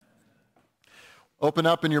Open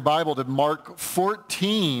up in your Bible to Mark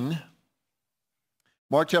 14.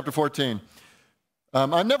 Mark chapter 14.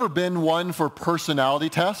 I've never been one for personality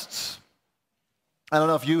tests. I don't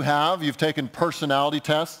know if you have. You've taken personality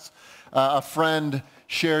tests. A friend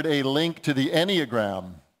shared a link to the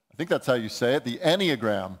Enneagram. I think that's how you say it, the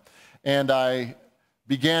Enneagram. And I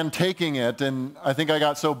began taking it, and I think I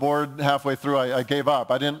got so bored halfway through I gave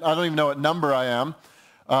up. I don't even know what number I am.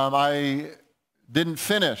 I didn't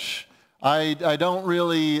finish. I don't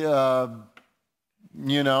really, know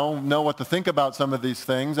what to think about some of these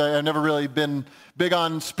things. I've never really been big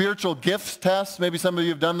on spiritual gifts tests. Maybe some of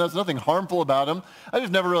you have done those. Nothing harmful about them. I've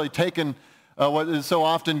just never really taken what is so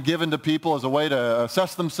often given to people as a way to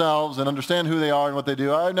assess themselves and understand who they are and what they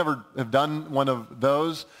do. I never have done one of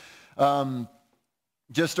those.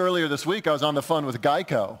 Just earlier this week, I was on the phone with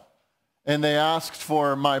Geico, and they asked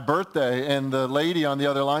for my birthday, and the lady on the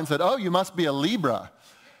other line said, "Oh, you must be a Libra."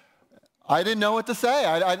 I didn't know what to say.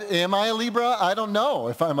 Am I a Libra? I don't know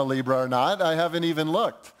if I'm a Libra or not. I haven't even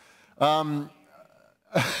looked.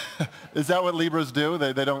 Is that what Libras do?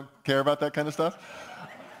 They don't care about that kind of stuff?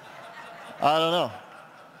 I don't know.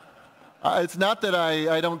 It's not that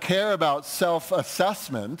I don't care about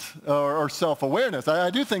self-assessment or self-awareness.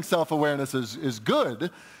 I do think self-awareness is good.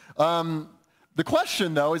 The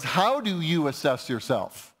question, though, is how do you assess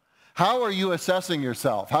yourself? How are you assessing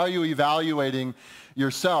yourself? How are you evaluating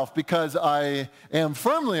yourself? Because I am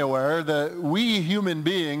firmly aware that we human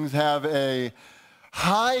beings have a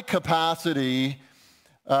high capacity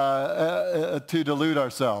to delude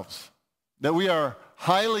ourselves. That we are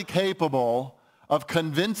highly capable of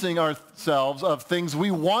convincing ourselves of things we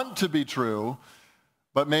want to be true,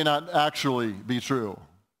 but may not actually be true.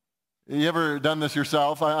 You ever done this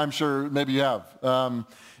yourself? I'm sure maybe you have.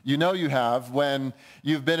 You have when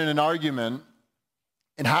you've been in an argument,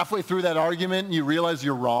 and halfway through that argument, you realize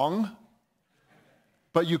you're wrong,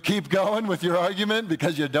 but you keep going with your argument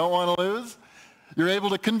because you don't want to lose. You're able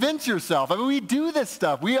to convince yourself. I mean, we do this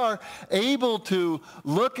stuff. We are able to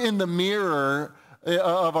look in the mirror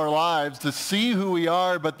of our lives to see who we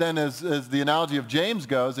are, but then as the analogy of James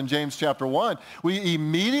goes, in James chapter 1, we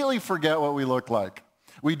immediately forget what we look like.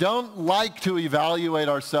 We don't like to evaluate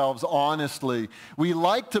ourselves honestly. We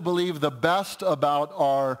like to believe the best about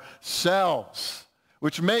ourselves,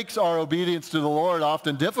 which makes our obedience to the Lord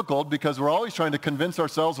often difficult because we're always trying to convince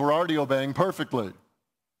ourselves we're already obeying perfectly.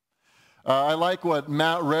 I like what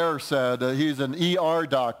Matt Rare said. He's an ER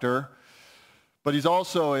doctor, but he's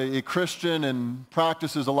also a Christian and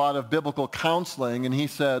practices a lot of biblical counseling. And he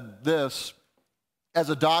said this: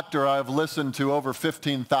 as a doctor, I've listened to over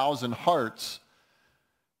 15,000 hearts,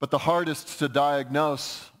 but the hardest to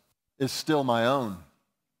diagnose is still my own.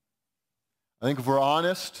 I think if we're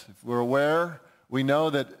honest, if we're aware, we know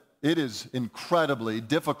that it is incredibly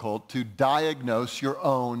difficult to diagnose your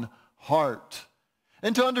own heart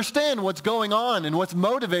and to understand what's going on and what's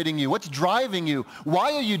motivating you, what's driving you.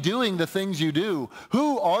 Why are you doing the things you do?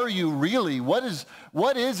 Who are you really? What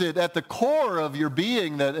is it at the core of your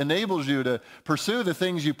being that enables you to pursue the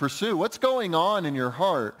things you pursue? What's going on in your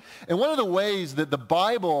heart? And one of the ways that the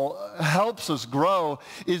Bible helps us grow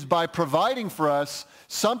is by providing for us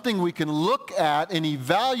something we can look at and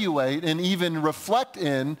evaluate and even reflect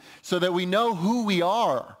in so that we know who we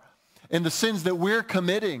are and the sins that we're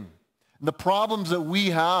committing, the problems that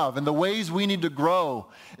we have, and the ways we need to grow.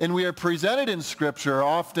 And we are presented in Scripture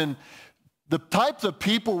often the types of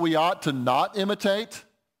people we ought to not imitate.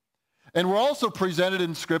 And we're also presented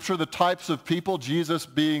in Scripture the types of people, Jesus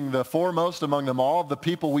being the foremost among them all, the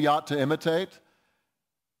people we ought to imitate.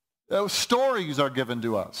 Stories are given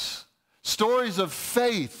to us. Stories of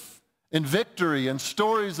faith and victory, and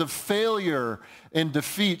stories of failure and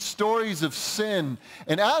defeat, stories of sin.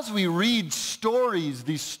 And as we read stories,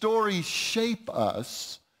 these stories shape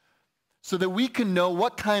us so that we can know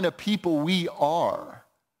what kind of people we are.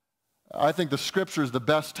 I think the Scripture is the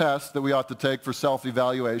best test that we ought to take for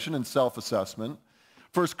self-evaluation and self-assessment.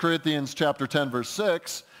 1 Corinthians chapter 10, verse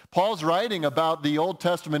 6, Paul's writing about the Old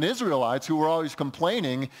Testament Israelites who were always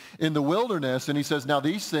complaining in the wilderness, and he says, now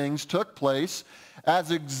these things took place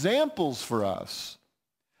as examples for us,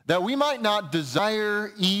 that we might not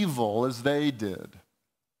desire evil as they did.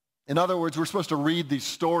 In other words, we're supposed to read these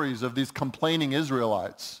stories of these complaining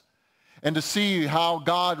Israelites and to see how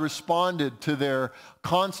God responded to their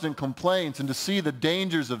constant complaints and to see the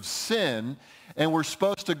dangers of sin. And we're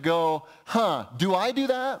supposed to go, do I do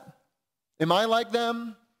that? Am I like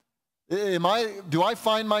them? Do I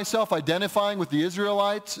find myself identifying with the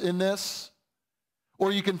Israelites in this?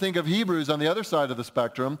 Or you can think of Hebrews on the other side of the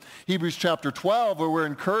spectrum, Hebrews chapter 12, where we're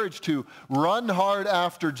encouraged to run hard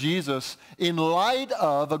after Jesus in light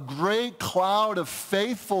of a great cloud of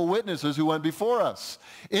faithful witnesses who went before us,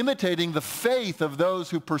 imitating the faith of those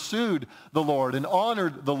who pursued the Lord and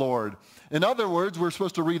honored the Lord. In other words, we're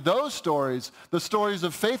supposed to read those stories, the stories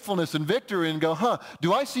of faithfulness and victory, and go,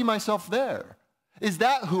 do I see myself there? Is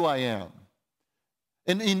that who I am?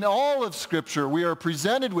 And in all of Scripture, we are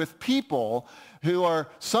presented with people who are,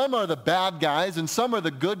 some are the bad guys and some are the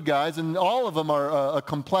good guys, and all of them are a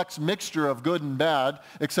complex mixture of good and bad,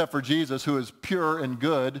 except for Jesus, who is pure and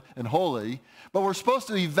good and holy. But we're supposed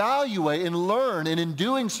to evaluate and learn, and in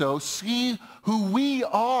doing so, see who we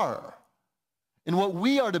are and what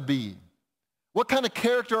we are to be. What kind of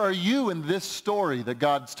character are you in this story that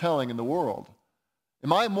God's telling in the world?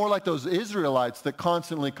 Am I more like those Israelites that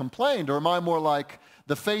constantly complained, or am I more like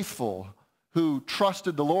the faithful who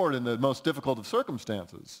trusted the Lord in the most difficult of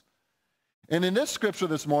circumstances? And in this scripture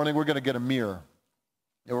this morning, we're going to get a mirror.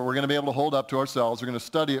 We're going to be able to hold up to ourselves. We're going to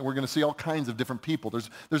study it. We're going to see all kinds of different people.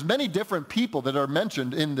 There's many different people that are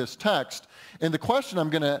mentioned in this text. And the question I'm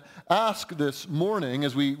going to ask this morning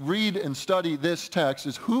as we read and study this text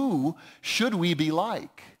is, who should we be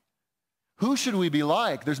like? Who should we be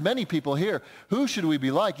like? There's many people here. Who should we be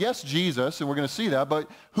like? Yes, Jesus, and we're going to see that, but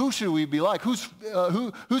who should we be like? Whose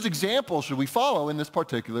example should we follow in this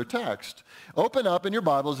particular text? Open up in your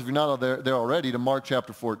Bibles, if you're not there already, to Mark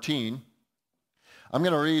chapter 14. I'm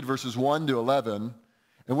going to read verses 1 to 11,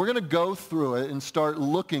 and we're going to go through it and start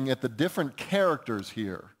looking at the different characters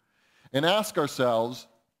here and ask ourselves,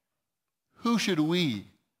 who should we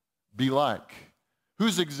be like?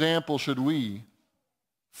 Whose example should we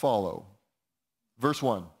follow? Verse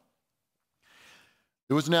 1.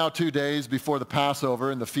 It was now 2 days before the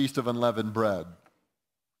Passover and the Feast of Unleavened Bread.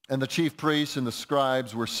 And the chief priests and the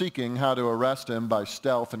scribes were seeking how to arrest him by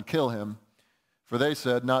stealth and kill him. For they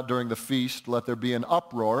said, not during the feast, let there be an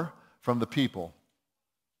uproar from the people.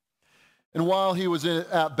 And while he was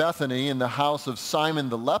at Bethany in the house of Simon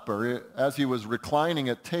the leper, as he was reclining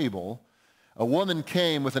at table, a woman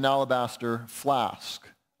came with an alabaster flask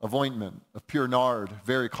of ointment of pure nard,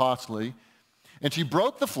 very costly. And she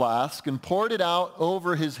broke the flask and poured it out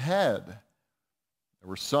over his head. There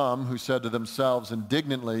were some who said to themselves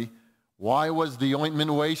indignantly, why was the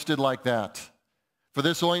ointment wasted like that? For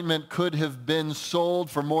this ointment could have been sold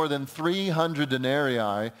for more than 300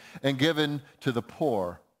 denarii and given to the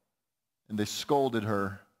poor. And they scolded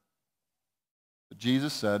her. But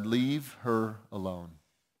Jesus said, leave her alone.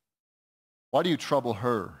 Why do you trouble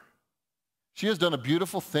her? She has done a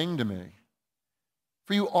beautiful thing to me.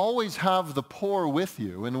 For you always have the poor with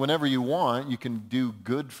you, and whenever you want, you can do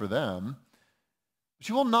good for them. But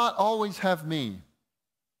you will not always have me.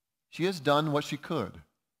 She has done what she could.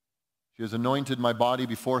 She has anointed my body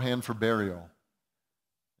beforehand for burial.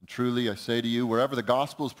 And truly, I say to you, wherever the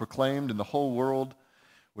gospel is proclaimed in the whole world,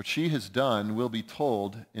 what she has done will be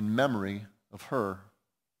told in memory of her.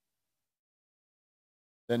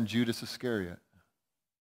 Then Judas Iscariot,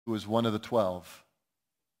 who was one of the 12,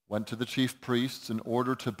 went to the chief priests in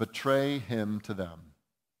order to betray him to them.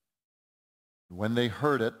 When they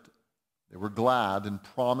heard it, they were glad and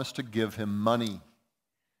promised to give him money.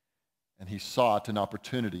 And he sought an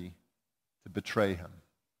opportunity to betray him.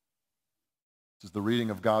 This is the reading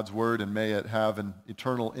of God's word, and may it have an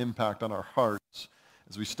eternal impact on our hearts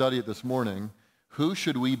as we study it this morning. Who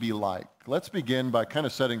should we be like? Let's begin by kind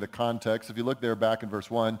of setting the context. If you look there back in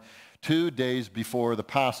verse 1, 2 days before the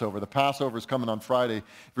Passover. The Passover is coming on Friday.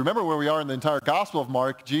 If you remember where we are in the entire Gospel of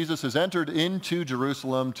Mark, Jesus has entered into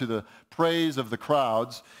Jerusalem to the praise of the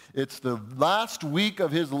crowds. It's the last week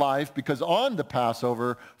of his life because on the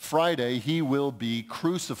Passover, Friday, he will be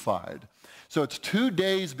crucified. So it's 2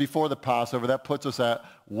 days before the Passover. That puts us at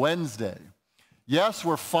Wednesday. Yes,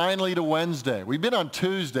 we're finally to Wednesday. We've been on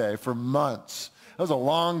Tuesday for months. That was a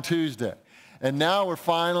long Tuesday. And now we're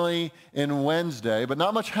finally in Wednesday, but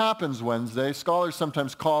not much happens Wednesday. Scholars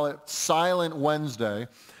sometimes call it Silent Wednesday.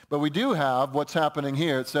 But we do have what's happening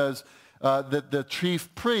here. It says that the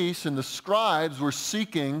chief priests and the scribes were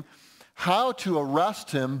seeking how to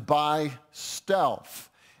arrest him by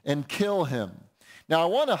stealth and kill him. Now, I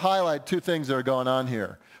want to highlight 2 things that are going on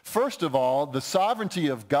here. First of all, the sovereignty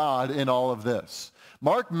of God in all of this.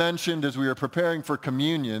 Mark mentioned as we were preparing for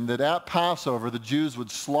communion that at Passover, the Jews would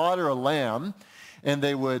slaughter a lamb and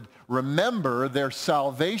they would remember their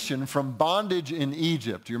salvation from bondage in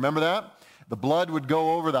Egypt. Do you remember that? The blood would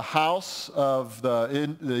go over the house of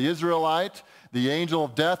the Israelite. The angel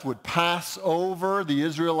of death would pass over the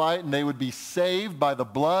Israelite and they would be saved by the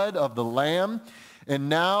blood of the lamb. And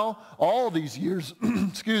now, all these years,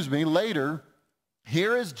 later,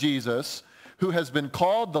 Here is Jesus, who has been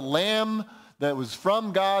called the Lamb that was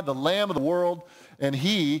from God, the Lamb of the world, and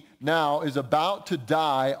he now is about to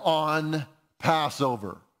die on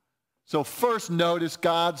Passover. So first notice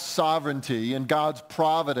God's sovereignty and God's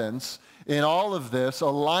providence in all of this,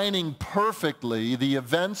 aligning perfectly the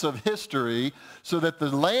events of history so that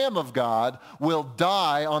the Lamb of God will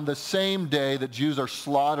die on the same day that Jews are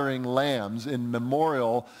slaughtering lambs in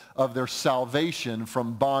memorial of their salvation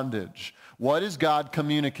from bondage. What is God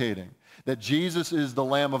communicating? That Jesus is the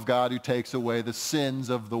Lamb of God who takes away the sins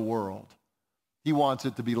of the world. He wants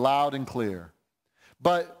it to be loud and clear.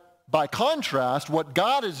 But by contrast, what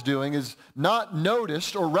God is doing is not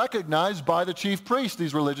noticed or recognized by the chief priests,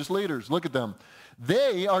 these religious leaders. Look at them.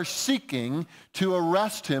 They are seeking to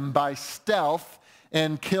arrest him by stealth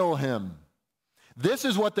and kill him. This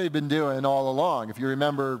is what they've been doing all along. If you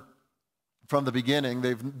remember from the beginning,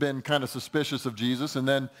 they've been kind of suspicious of Jesus. And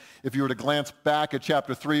then if you were to glance back at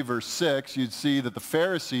chapter 3, verse 6, you'd see that the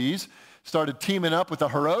Pharisees started teaming up with the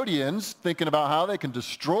Herodians, thinking about how they can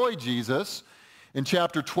destroy Jesus. In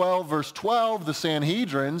chapter 12, verse 12, the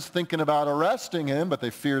Sanhedrins thinking about arresting him, but they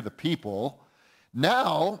fear the people.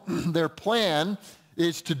 Now, their plan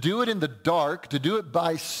is to do it in the dark, to do it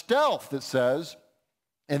by stealth, it says,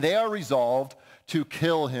 and they are resolved to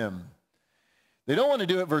kill him. They don't want to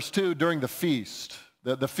do it, verse 2, during the feast.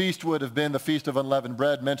 The feast would have been the Feast of Unleavened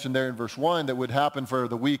Bread mentioned there in verse 1 that would happen for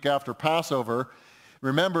the week after Passover.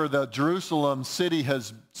 Remember, the Jerusalem city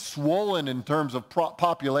has swollen in terms of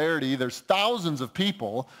popularity. There's thousands of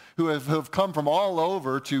people who have come from all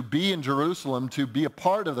over to be in Jerusalem, to be a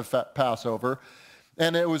part of the Passover.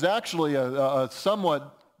 And it was actually a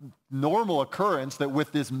somewhat normal occurrence that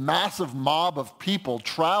with this massive mob of people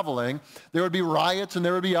traveling, there would be riots and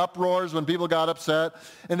there would be uproars when people got upset.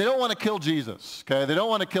 And they don't want to kill Jesus, okay? They don't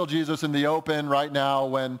want to kill Jesus in the open right now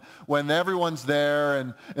when everyone's there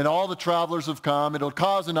and all the travelers have come. It'll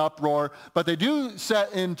cause an uproar. But they do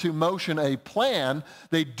set into motion a plan.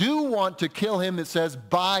 They do want to kill him, it says,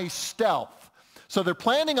 by stealth. So they're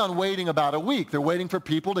planning on waiting about a week. They're waiting for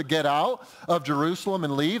people to get out of Jerusalem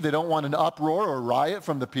and leave. They don't want an uproar or riot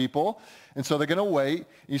from the people. And so they're going to wait. And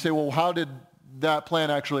you say, well, how did that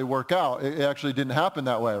plan actually work out? It actually didn't happen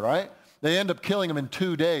that way, right? They end up killing him in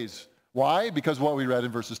 2 days. Why? Because what we read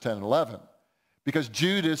in verses 10 and 11. Because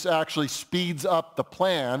Judas actually speeds up the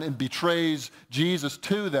plan and betrays Jesus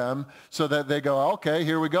to them so that they go, okay,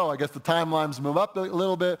 here we go. I guess the timelines move up a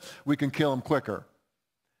little bit. We can kill him quicker.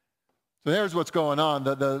 So here's what's going on.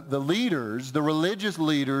 The leaders, the religious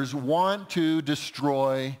leaders, want to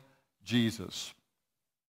destroy Jesus.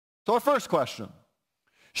 So our first question,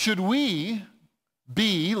 should we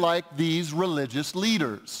be like these religious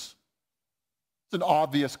leaders? It's an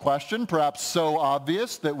obvious question, perhaps so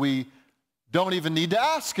obvious that we don't even need to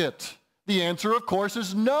ask it. The answer, of course,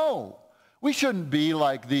 is no. We shouldn't be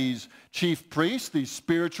like these chief priests, these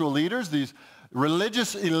spiritual leaders, these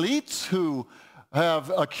religious elites who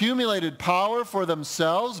have accumulated power for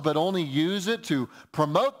themselves, but only use it to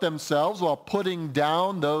promote themselves while putting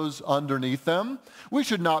down those underneath them. We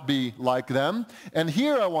should not be like them. And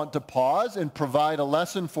here I want to pause and provide a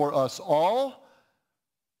lesson for us all.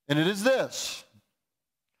 And it is this,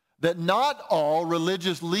 that not all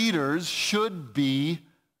religious leaders should be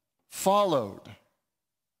followed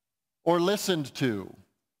or listened to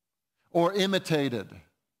or imitated.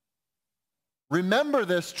 Remember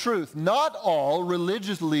this truth. Not all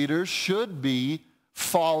religious leaders should be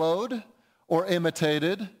followed or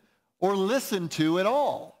imitated or listened to at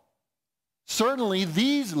all. Certainly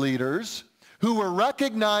these leaders, who were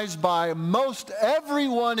recognized by most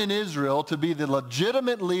everyone in Israel to be the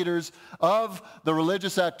legitimate leaders of the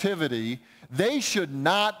religious activity, they should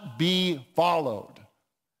not be followed.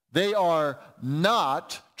 They are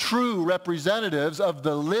not true representatives of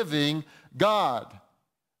the living God.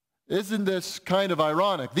 Isn't this kind of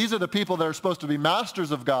ironic? These are the people that are supposed to be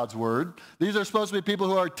masters of God's word. These are supposed to be people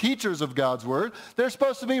who are teachers of God's word. They're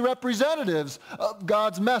supposed to be representatives of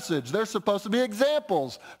God's message. They're supposed to be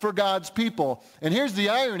examples for God's people. And here's the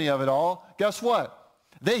irony of it all. Guess what?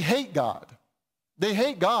 They hate God. They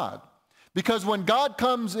hate God. Because when God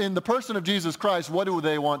comes in the person of Jesus Christ, what do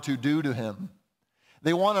they want to do to him?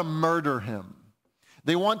 They want to murder him.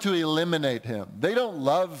 They want to eliminate him. They don't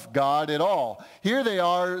love God at all. Here they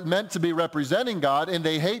are meant to be representing God, and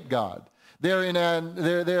they hate God.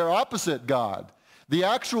 They're opposite God. The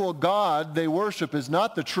actual God they worship is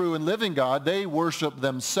not the true and living God. They worship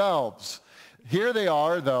themselves. Here they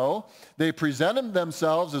are, though. They present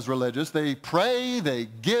themselves as religious. They pray. They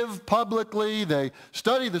give publicly. They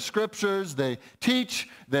study the scriptures. They teach.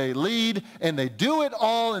 They lead. And they do it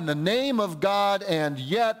all in the name of God, and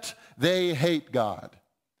yet They hate God.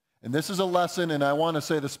 And this is a lesson, and I want to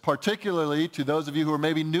say this particularly to those of you who are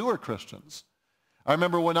maybe newer Christians. I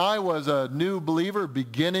remember when I was a new believer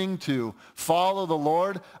beginning to follow the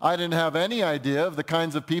Lord, I didn't have any idea of the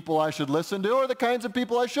kinds of people I should listen to or the kinds of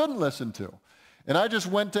people I shouldn't listen to. And I just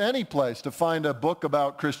went to any place to find a book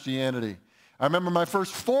about Christianity. I remember my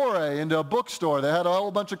first foray into a bookstore that had a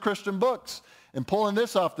whole bunch of Christian books and pulling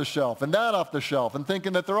this off the shelf and that off the shelf and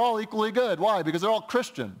thinking that they're all equally good. Why? Because they're all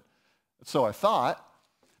Christian. So I thought,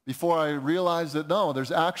 before I realized that no,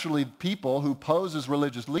 there's actually people who pose as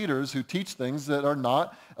religious leaders who teach things that are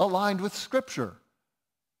not aligned with Scripture.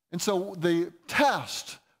 And so the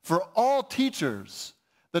test for all teachers,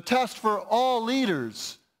 the test for all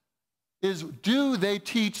leaders is, do they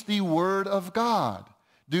teach the Word of God?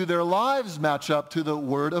 Do their lives match up to the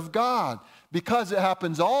Word of God? Because it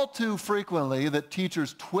happens all too frequently that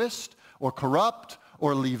teachers twist or corrupt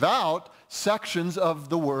or leave out sections of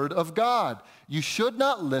the Word of God. You should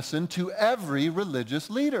not listen to every religious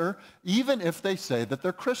leader, even if they say that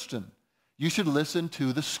they're Christian. You should listen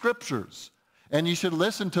to the Scriptures. And you should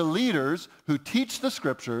listen to leaders who teach the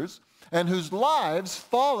Scriptures and whose lives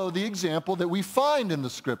follow the example that we find in the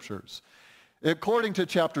Scriptures. According to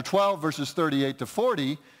chapter 12, verses 38 to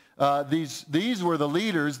 40, these were the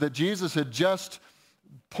leaders that Jesus had just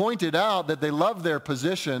pointed out that they love their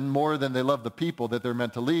position more than they love the people that they're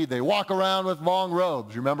meant to lead. They walk around with long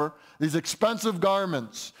robes, remember? These expensive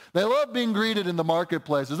garments. They love being greeted in the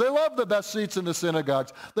marketplaces. They love the best seats in the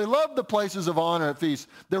synagogues. They love the places of honor at feasts.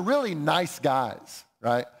 They're really nice guys,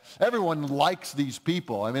 right? Everyone likes these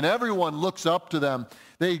people. I mean, everyone looks up to them.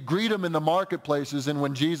 They greet them in the marketplaces, and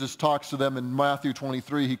when Jesus talks to them in Matthew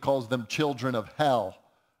 23, he calls them children of hell,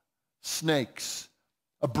 snakes,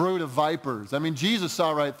 a brood of vipers. I mean, Jesus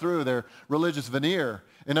saw right through their religious veneer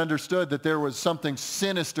and understood that there was something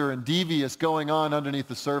sinister and devious going on underneath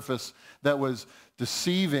the surface that was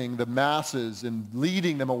deceiving the masses and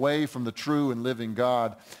leading them away from the true and living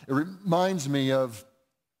God. It reminds me of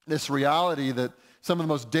this reality that some of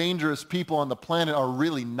the most dangerous people on the planet are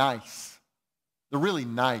really nice. They're really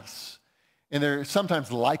nice. And they're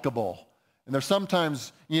sometimes likable. And they're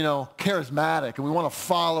sometimes, charismatic, and we want to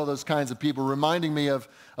follow those kinds of people, reminding me of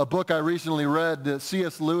a book I recently read,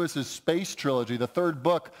 C.S. Lewis's Space Trilogy, the third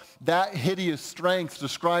book. That Hideous Strength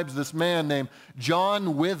describes this man named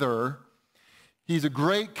John Wither. He's a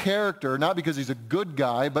great character, not because he's a good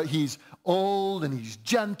guy, but he's old, and he's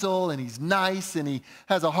gentle, and he's nice, and he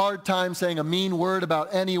has a hard time saying a mean word about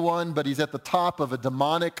anyone, but he's at the top of a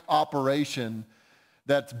demonic operation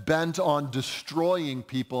that's bent on destroying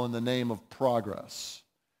people in the name of progress.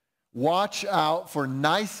 Watch out for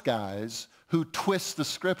nice guys who twist the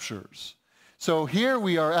Scriptures. So here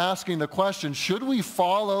we are asking the question, should we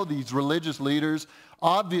follow these religious leaders?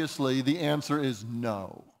 Obviously, the answer is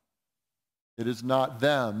no. It is not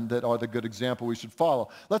them that are the good example we should follow.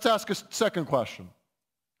 Let's ask a second question.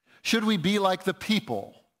 Should we be like the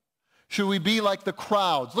people? Should we be like the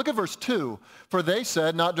crowds? Look at verse 2. For they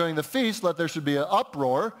said, not during the feast, let there should be an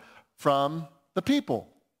uproar from the people.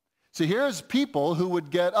 See, here's people who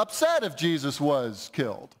would get upset if Jesus was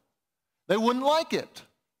killed. They wouldn't like it.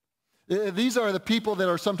 These are the people that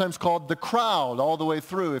are sometimes called the crowd all the way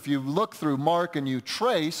through. If you look through Mark and you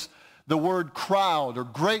trace the word crowd or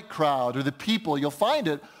great crowd or the people, you'll find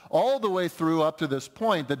it all the way through up to this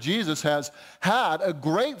point that Jesus has had a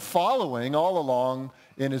great following all along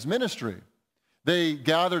in his ministry. They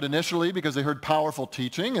gathered initially because they heard powerful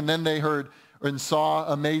teaching, and then they heard and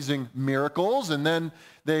saw amazing miracles, and then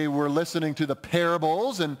they were listening to the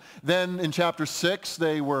parables, and then in chapter 6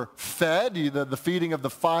 they were fed, the feeding of the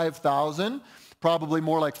 5,000, probably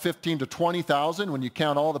more like 15 to 20,000 when you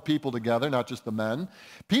count all the people together, not just the men.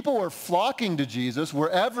 People were flocking to Jesus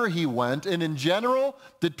wherever he went, and in general,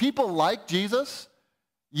 did people like Jesus?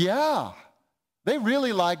 Yeah. They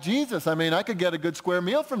really like Jesus. I mean, I could get a good square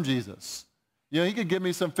meal from Jesus. He could give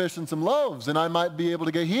me some fish and some loaves, and I might be able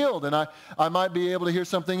to get healed, and I might be able to hear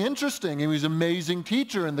something interesting. He was an amazing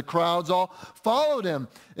teacher, and the crowds all followed him.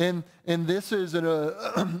 And this is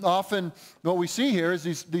often what we see here is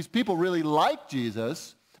these people really like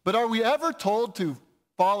Jesus, but are we ever told to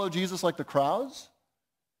follow Jesus like the crowds?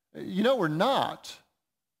 We're not.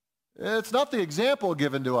 It's not the example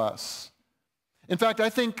given to us. In fact, I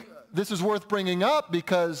think this is worth bringing up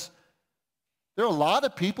because there are a lot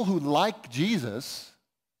of people who like Jesus,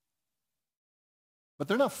 but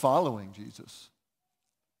they're not following Jesus.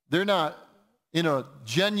 They're not in a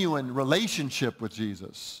genuine relationship with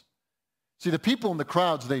Jesus. See, the people in the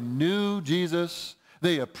crowds, they knew Jesus.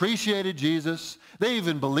 They appreciated Jesus. They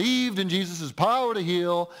even believed in Jesus' power to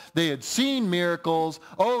heal. They had seen miracles.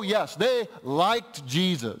 Oh, yes, they liked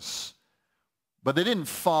Jesus. But they didn't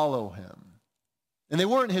follow him. And they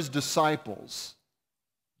weren't his disciples.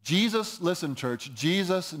 Jesus, listen, church,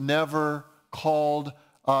 Jesus never called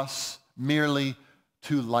us merely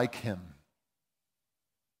to like him.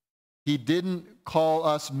 He didn't call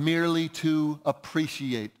us merely to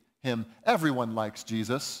appreciate him. Everyone likes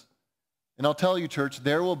Jesus. And I'll tell you, church,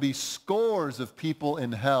 there will be scores of people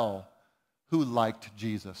in hell who liked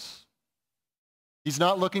Jesus. He's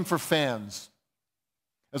not looking for fans.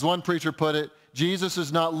 As one preacher put it, Jesus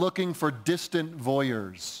is not looking for distant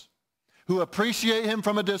voyeurs who appreciate him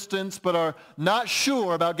from a distance but are not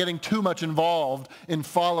sure about getting too much involved in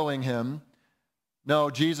following him. No,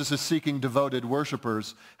 Jesus is seeking devoted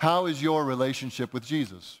worshipers. How is your relationship with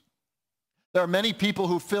Jesus? There are many people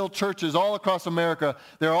who fill churches all across America.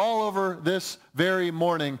 They're all over this very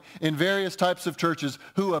morning in various types of churches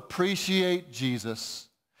who appreciate Jesus.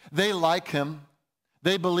 They like him.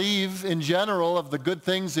 They believe in general of the good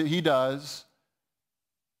things that he does,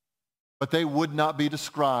 but they would not be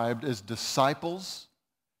described as disciples.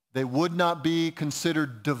 They would not be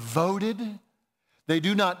considered devoted. They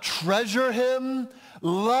do not treasure him,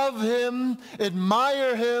 love him,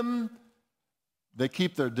 admire him. They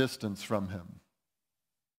keep their distance from him.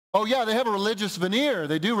 Oh yeah, they have a religious veneer.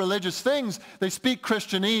 They do religious things. They speak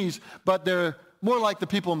Christianese, but they're more like the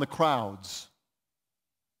people in the crowds.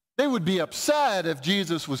 They would be upset if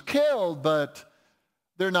Jesus was killed, but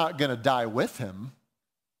they're not going to die with him.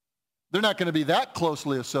 They're not going to be that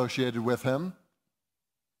closely associated with him.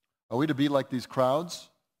 Are we to be like these crowds?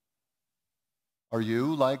 Are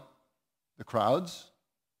you like the crowds?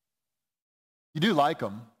 You do like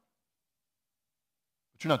them,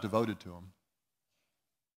 but you're not devoted to them.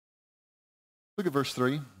 Look at verse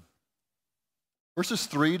 3. Verses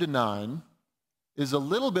 3 to 9 is a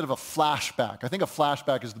little bit of a flashback. I think a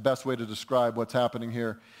flashback is the best way to describe what's happening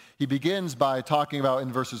here. He begins by talking about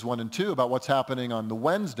in verses 1 and 2 about what's happening on the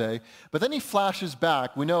Wednesday, but then he flashes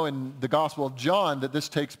back. We know in the Gospel of John that this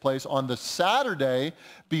takes place on the Saturday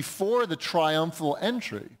before the triumphal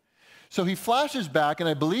entry. So he flashes back, and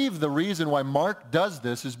I believe the reason why Mark does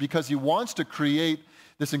this is because he wants to create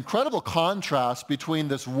this incredible contrast between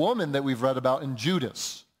this woman that we've read about and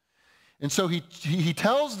Judas. And so he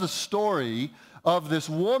tells the story of this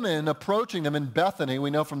woman approaching them in Bethany.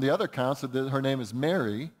 We know from the other accounts that her name is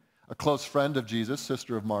Mary, a close friend of Jesus,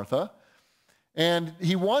 sister of Martha. And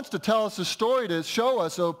he wants to tell us a story to show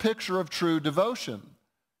us a picture of true devotion.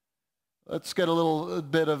 Let's get a little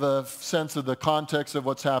bit of a sense of the context of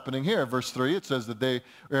what's happening here. Verse 3, it says that they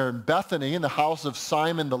are in Bethany in the house of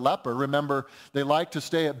Simon the leper. Remember, they liked to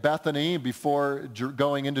stay at Bethany before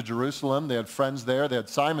going into Jerusalem. They had friends there. They had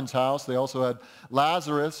Simon's house. They also had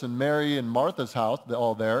Lazarus and Mary and Martha's house,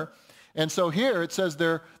 all there. And so here it says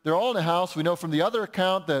they're all in a house. We know from the other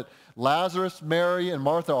account that Lazarus, Mary, and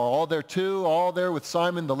Martha are all there too, all there with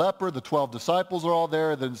Simon the leper. The 12 disciples are all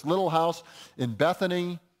there. There's this little house in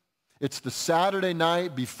Bethany. It's the Saturday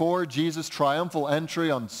night before Jesus' triumphal entry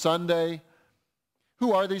on Sunday.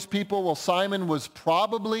 Who are these people? Well, Simon was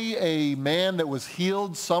probably a man that was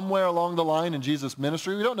healed somewhere along the line in Jesus'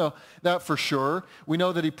 ministry. We don't know that for sure. We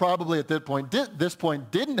know that he probably at this point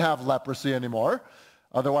didn't have leprosy anymore.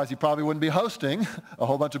 Otherwise, he probably wouldn't be hosting a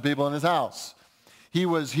whole bunch of people in his house. He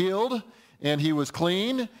was healed and he was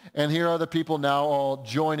clean, and here are the people now all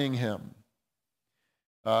joining him.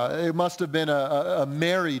 It must have been a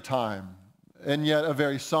merry time, and yet a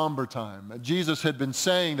very somber time. Jesus had been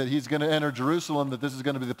saying that he's going to enter Jerusalem, that this is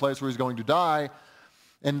going to be the place where he's going to die,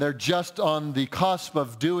 and they're just on the cusp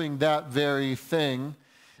of doing that very thing.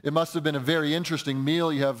 It must have been a very interesting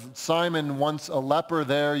meal. You have Simon, once a leper,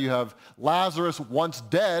 there. You have Lazarus, once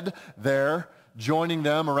dead, there, joining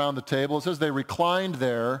them around the table. It says they reclined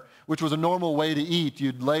there, which was a normal way to eat.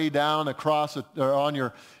 You'd lay down across or on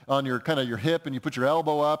your kind of your hip, and you put your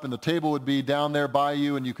elbow up, and the table would be down there by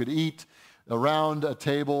you, and you could eat around a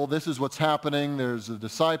table. This is what's happening. There's the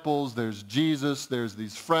disciples, there's Jesus, there's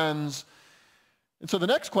these friends. And so the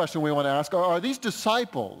next question we want to ask are these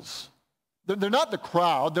disciples? They're not the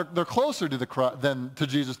crowd. They're closer to the crowd to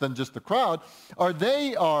Jesus than just the crowd. Are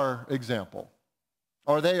they our example?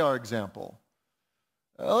 Are they our example?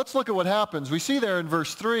 Let's look at what happens. We see there in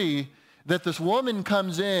verse 3 that this woman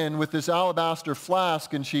comes in with this alabaster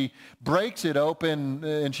flask, and she breaks it open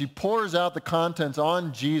and she pours out the contents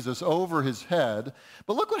on Jesus over his head.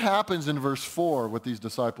 But look what happens in verse 4, what these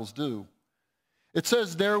disciples do. It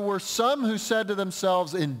says, there were some who said to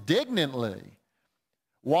themselves indignantly,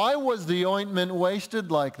 why was the ointment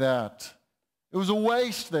wasted like that? It was a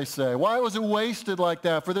waste, they say. Why was it wasted like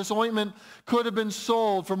that? For this ointment could have been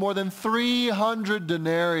sold for more than 300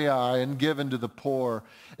 denarii and given to the poor.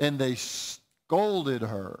 And they scolded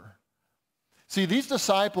her. See, these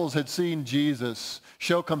disciples had seen Jesus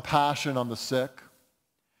show compassion on the sick,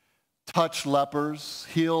 touch lepers,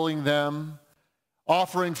 healing them,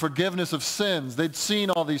 offering forgiveness of sins. They'd seen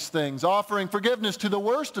all these things, offering forgiveness to the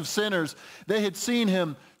worst of sinners. They had seen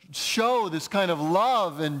him show this kind of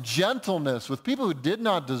love and gentleness with people who did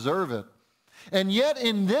not deserve it. And yet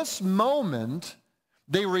in this moment,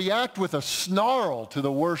 they react with a snarl to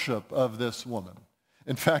the worship of this woman.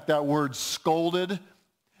 In fact, that word scolded,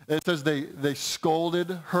 it says they scolded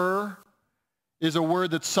her, is a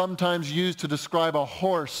word that's sometimes used to describe a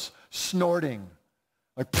horse snorting.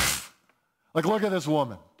 Like, pfft, like look at this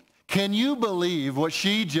woman. Can you believe what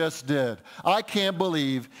she just did? I can't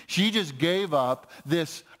believe she just gave up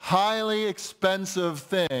this highly expensive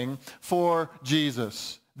thing for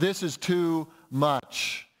Jesus. This is too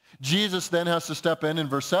much. Jesus then has to step in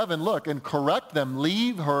verse 7, look, and correct them.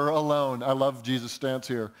 Leave her alone. I love Jesus' stance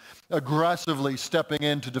here. Aggressively stepping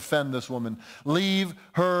in to defend this woman. Leave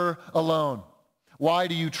her alone. Why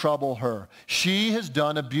do you trouble her? She has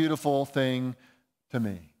done a beautiful thing to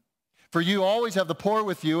me. For you always have the poor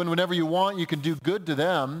with you, and whenever you want, you can do good to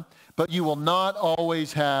them, but you will not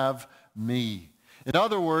always have me. In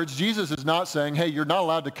other words, Jesus is not saying, hey, you're not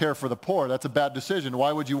allowed to care for the poor. That's a bad decision.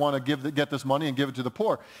 Why would you want to get this money and give it to the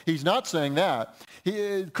poor? He's not saying that.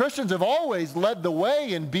 Christians have always led the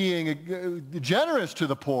way in being generous to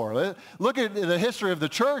the poor. Look at the history of the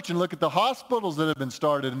church and look at the hospitals that have been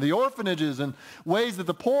started and the orphanages and ways that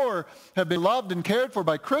the poor have been loved and cared for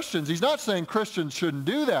by Christians. He's not saying Christians shouldn't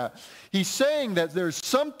do that. He's saying that there's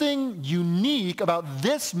something unique about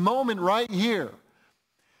this moment right here.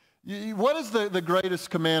 What is the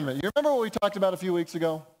greatest commandment? You remember what we talked about a few weeks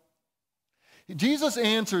ago? Jesus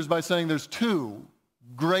answers by saying there's two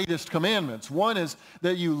greatest commandments. One is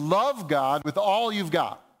that you love God with all you've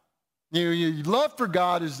got. Your love for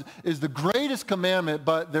God is the greatest commandment,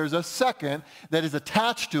 but there's a second that is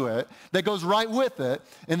attached to it that goes right with it,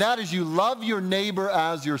 and that is you love your neighbor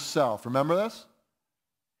as yourself. Remember this?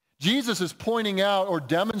 Jesus is pointing out or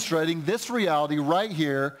demonstrating this reality right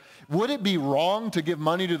here. Would it be wrong to give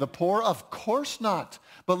money to the poor? Of course not.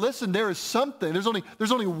 But listen, there is something, there's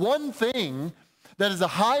only one thing that is a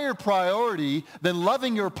higher priority than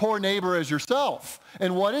loving your poor neighbor as yourself.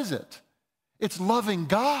 And what is it? It's loving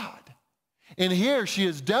God. And here she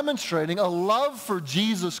is demonstrating a love for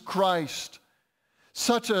Jesus Christ.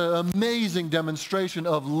 Such an amazing demonstration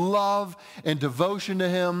of love and devotion to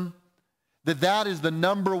him, that is the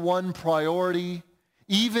number one priority,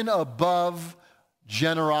 even above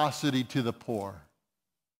generosity to the poor.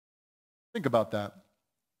 Think about that.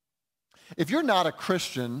 If you're not a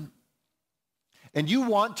Christian and you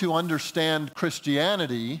want to understand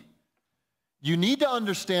Christianity, you need to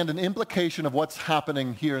understand an implication of what's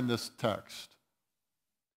happening here in this text.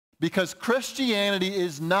 Because Christianity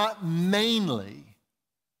is not mainly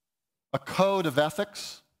a code of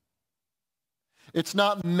ethics. It's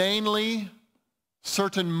not mainly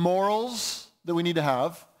certain morals that we need to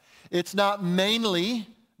have. It's not mainly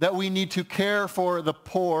that we need to care for the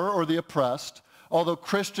poor or the oppressed, although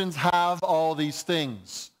Christians have all these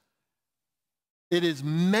things. It is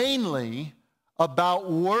mainly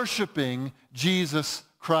about worshiping Jesus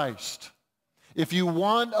Christ. If you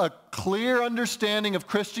want a clear understanding of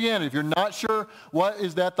Christianity, if you're not sure what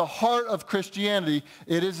is at the heart of Christianity,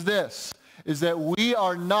 it is this. Is that we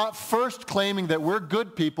are not first claiming that we're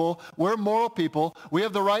good people, we're moral people, we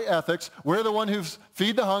have the right ethics, we're the one who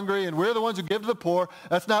feed the hungry, and we're the ones who give to the poor.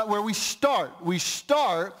 That's not where we start. We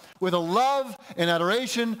start with a love and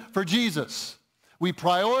adoration for Jesus. We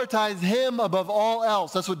prioritize him above all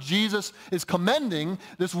else. That's what Jesus is commending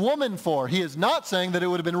this woman for. He is not saying that it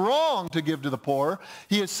would have been wrong to give to the poor.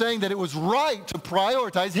 He is saying that it was right to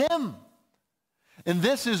prioritize him. And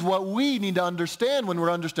this is what we need to understand when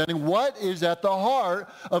we're understanding what is at the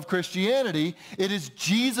heart of Christianity. It is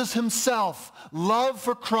Jesus himself, love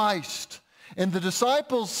for Christ. And the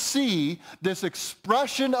disciples see this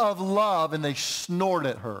expression of love and they snort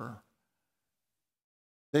at her.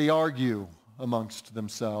 They argue amongst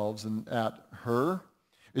themselves and at her.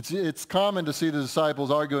 It's common to see the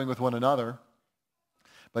disciples arguing with one another,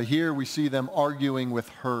 but here we see them arguing with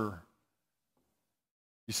her.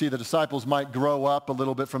 You see, the disciples might grow up a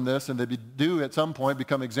little bit from this, and they do at some point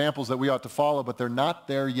become examples that we ought to follow, but they're not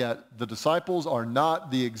there yet. The disciples are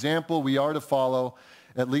not the example we are to follow,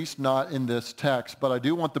 at least not in this text. But I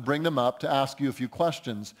do want to bring them up to ask you a few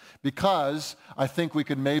questions, because I think we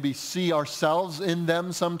could maybe see ourselves in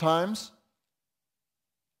them sometimes.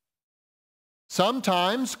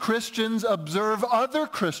 Sometimes Christians observe other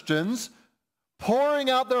Christians pouring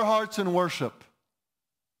out their hearts in worship,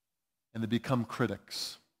 and they become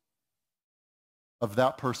critics of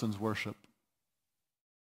that person's worship.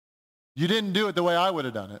 You didn't do it the way I would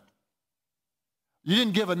have done it. You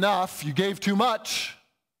didn't give enough. You gave too much.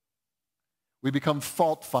 We become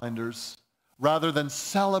fault finders rather than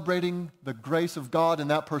celebrating the grace of God in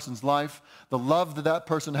that person's life, the love that that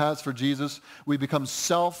person has for Jesus. We become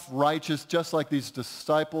self-righteous just like these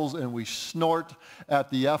disciples, and we snort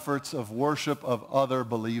at the efforts of worship of other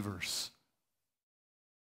believers.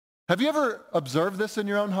 Have you ever observed this in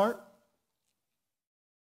your own heart?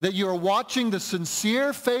 That you're watching the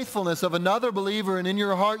sincere faithfulness of another believer, and in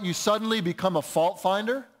your heart you suddenly become a fault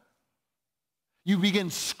finder? You begin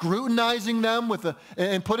scrutinizing them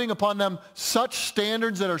and putting upon them such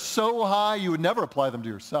standards that are so high you would never apply them to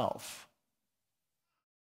yourself.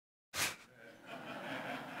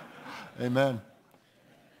 Amen.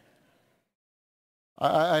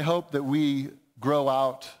 I hope that we grow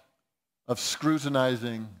out of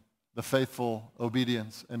scrutinizing the faithful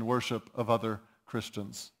obedience and worship of other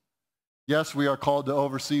Christians. Yes, we are called to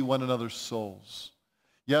oversee one another's souls.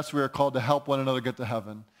 Yes, we are called to help one another get to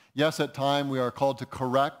heaven. Yes, at times we are called to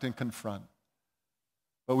correct and confront.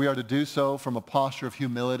 But we are to do so from a posture of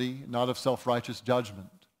humility, not of self-righteous judgment.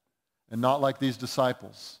 And not like these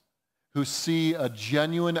disciples who see a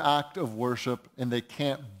genuine act of worship and they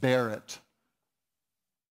can't bear it.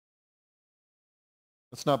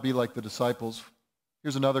 Let's not be like the disciples.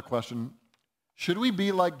 Here's another question. Should we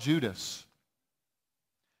be like Judas?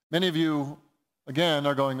 Many of you, again,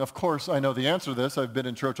 are going, of course, I know the answer to this. I've been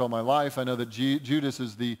in church all my life. I know that Judas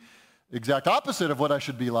is the exact opposite of what I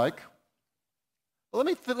should be like. Well,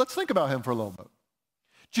 let's think about him for a little bit.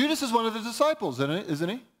 Judas is one of the disciples, isn't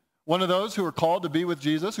he? One of those who were called to be with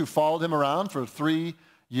Jesus, who followed him around for 3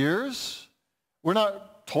 years. We're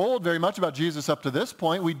not told very much about Jesus up to this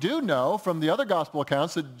point. We do know from the other gospel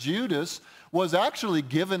accounts that Judas was actually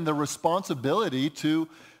given the responsibility to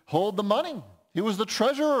hold the money. He was the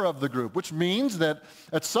treasurer of the group, which means that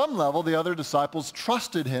at some level the other disciples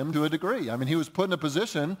trusted him to a degree. I mean, he was put in a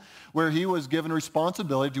position where he was given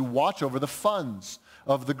responsibility to watch over the funds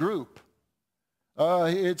of the group.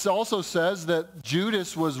 It also says that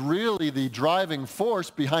Judas was really the driving force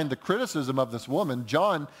behind the criticism of this woman.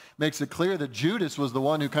 John makes it clear that Judas was the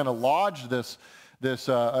one who kind of lodged this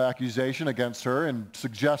accusation against her and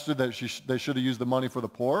suggested that they should have used the money for the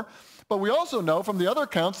poor. But we also know from the other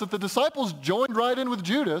accounts that the disciples joined right in with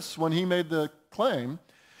Judas when he made the claim.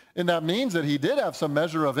 And that means that he did have some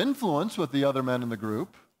measure of influence with the other men in the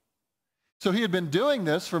group. So he had been doing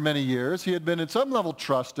this for many years. He had been at some level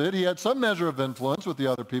trusted. He had some measure of influence with the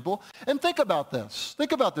other people. And think about this.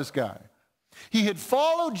 Think about this guy. He had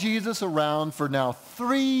followed Jesus around for now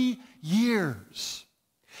 3 years.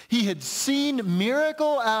 He had seen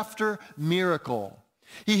miracle after miracle.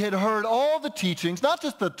 He had heard all the teachings, not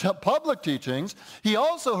just the public teachings. He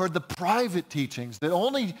also heard the private teachings that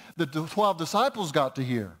only the 12 disciples got to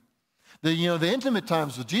hear. The intimate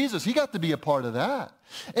times with Jesus, he got to be a part of that.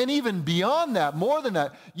 And even beyond that, more than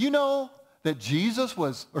that, you know that Judas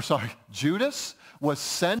was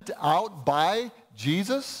sent out by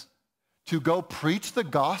Jesus to go preach the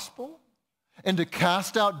gospel and to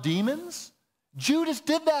cast out demons? Judas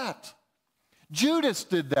did that. Judas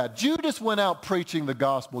did that. Judas went out preaching the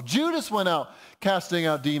gospel. Judas went out casting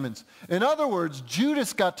out demons. In other words,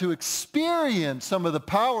 Judas got to experience some of the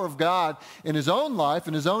power of God in his own life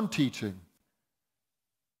and his own teaching.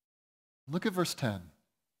 Look at verse 10.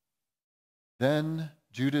 Then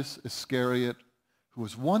Judas Iscariot, who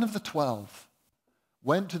was one of the 12,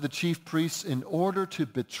 went to the chief priests in order to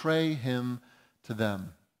betray him to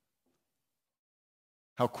them.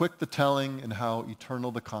 How quick the telling and how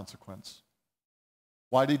eternal the consequence.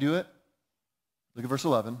 Why did he do it? Look at verse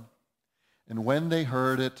 11. And when they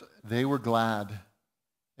heard it, they were glad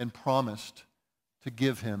and promised to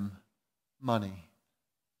give him money.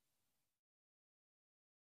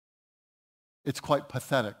 It's quite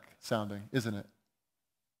pathetic sounding, isn't it?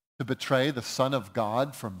 To betray the Son of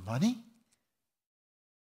God for money?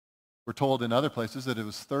 We're told in other places that it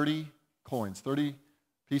was 30 coins, 30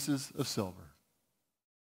 pieces of silver.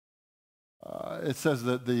 It says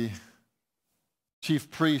that the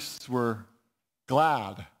chief priests were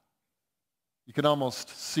glad. You can almost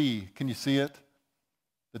see, can you see it?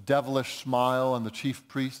 The devilish smile on the chief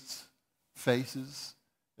priests' faces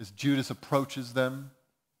as Judas approaches them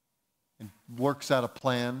and works out a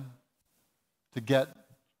plan to get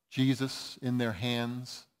Jesus in their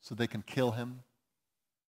hands so they can kill him.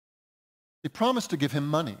 They promised to give him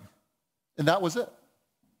money, and that was it.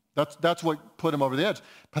 That's what put him over the edge.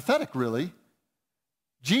 Pathetic, really.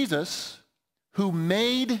 Jesus, who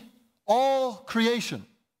made all creation,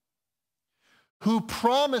 who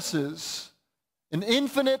promises an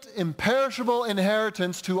infinite, imperishable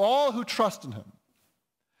inheritance to all who trust in him,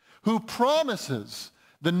 who promises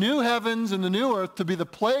the new heavens and the new earth to be the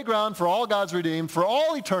playground for all God's redeemed for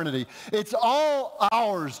all eternity. It's all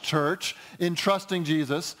ours, church, in trusting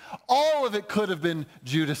Jesus. All of it could have been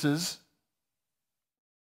Judas's,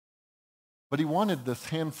 but he wanted this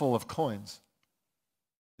handful of coins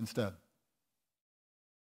instead.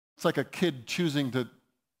 It's like a kid choosing to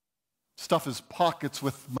stuff his pockets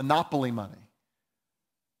with Monopoly money.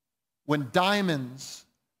 When diamonds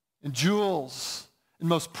and jewels and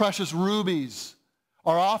most precious rubies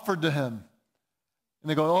are offered to him, and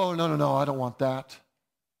they go, oh, no, I don't want that.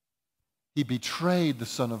 He betrayed the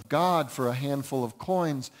Son of God for a handful of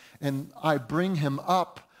coins, and I bring him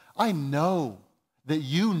up. I know that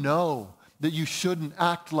you shouldn't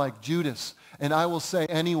act like Judas, and I will say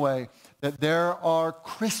anyway that there are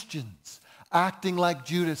Christians acting like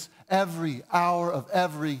Judas every hour of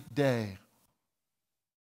every day,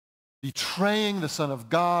 betraying the Son of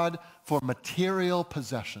God for material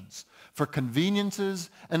possessions, for conveniences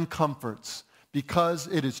and comforts, because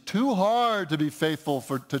it is too hard to be faithful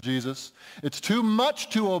to Jesus. It's too much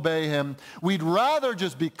to obey him. We'd rather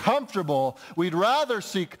just be comfortable. We'd rather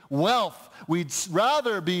seek wealth. We'd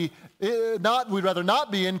rather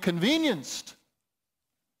not be inconvenienced.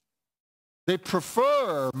 They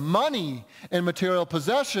prefer money and material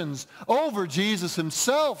possessions over Jesus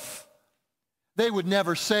himself. They would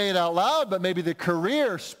never say it out loud, but maybe the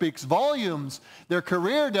career speaks volumes. Their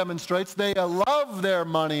career demonstrates they love their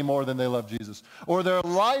money more than they love Jesus. Or their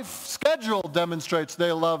life schedule demonstrates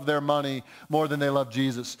they love their money more than they love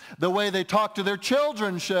Jesus. The way they talk to their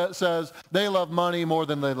children says they love money more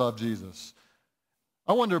than they love Jesus.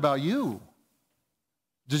 I wonder about you.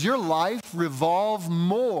 Does your life revolve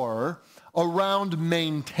more around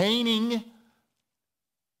maintaining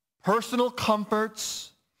personal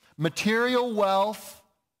comforts, material wealth,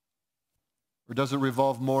 or does it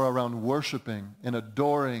revolve more around worshiping and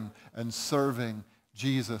adoring and serving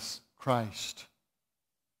Jesus Christ?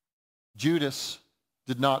 Judas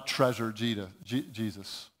did not treasure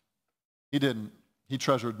Jesus. He didn't. He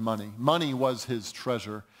treasured money. Money was his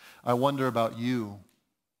treasure. I wonder about you.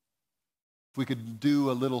 If we could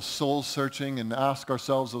do a little soul searching and ask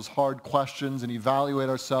ourselves those hard questions and evaluate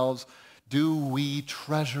ourselves, do we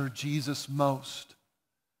treasure Jesus most?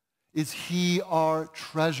 Is he our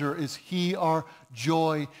treasure? Is he our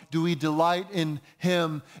joy? Do we delight in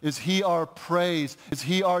him? Is he our praise? Is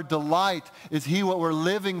he our delight? Is he what we're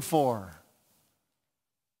living for?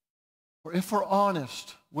 Or if we're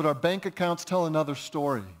honest, would our bank accounts tell another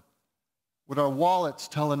story? Would our wallets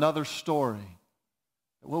tell another story?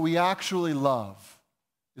 What we actually love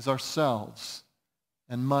is ourselves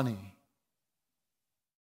and money.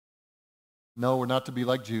 No, we're not to be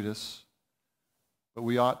like Judas. But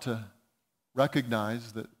we ought to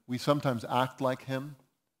recognize that we sometimes act like him.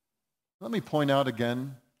 Let me point out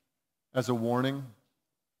again, as a warning,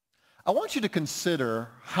 I want you to consider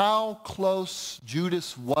how close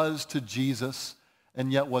Judas was to Jesus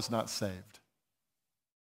and yet was not saved.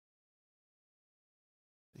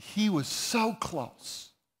 He was so close.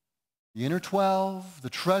 The inner 12, the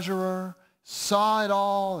treasurer, saw it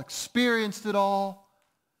all, experienced it all.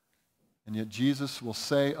 And yet Jesus will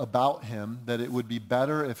say about him that it would be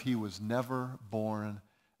better if he was never born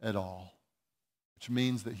at all, which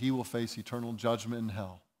means that he will face eternal judgment in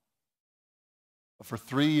hell. But for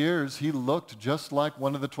 3 years, he looked just like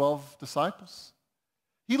one of the 12 disciples.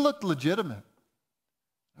 He looked legitimate.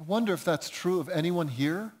 I wonder if that's true of anyone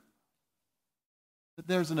here, that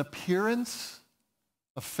there's an appearance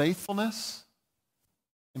of faithfulness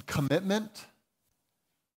and commitment,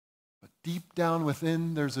 but deep down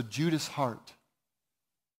within, there's a Judas heart.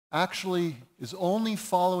 Actually is only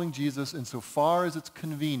following Jesus insofar as it's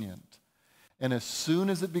convenient. And as soon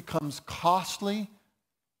as it becomes costly,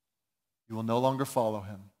 you will no longer follow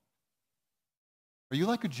him. Are you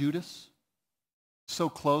like a Judas? So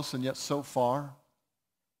close and yet so far?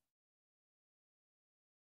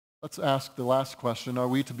 Let's ask the last question. Are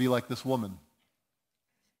we to be like this woman?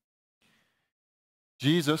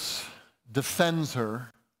 Jesus defends her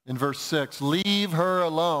in verse 6. Leave her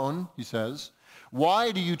alone, he says.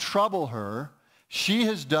 Why do you trouble her? She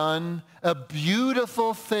has done a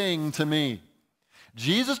beautiful thing to me.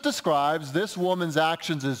 Jesus describes this woman's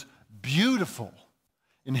actions as beautiful,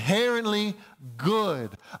 inherently good,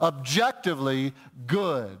 objectively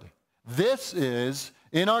good. This is,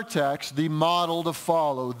 in our text, the model to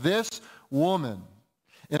follow. This woman.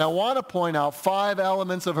 And I want to point out 5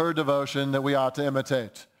 elements of her devotion that we ought to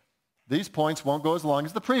imitate. These points won't go as long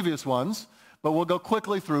as the previous ones, but we'll go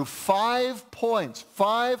quickly through 5 points,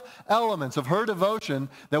 5 elements of her devotion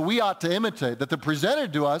that we ought to imitate, that they're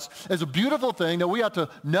presented to us as a beautiful thing that we ought to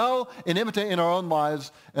know and imitate in our own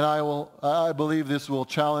lives. And I believe this will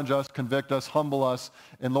challenge us, convict us, humble us,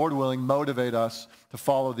 and Lord willing, motivate us to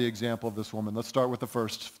follow the example of this woman. Let's start with the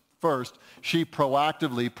first. First, she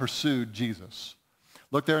proactively pursued Jesus.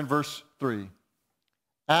 Look there in verse 3.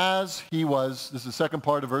 As he was, this is the second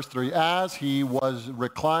part of verse 3, as he was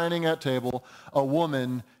reclining at table, a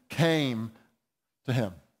woman came to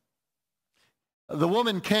him. The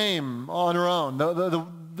woman came on her own.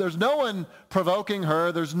 There's no one provoking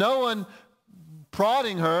her. There's no one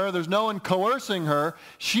prodding her. There's no one coercing her.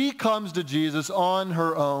 She comes to Jesus on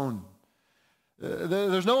her own.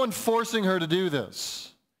 There's no one forcing her to do this.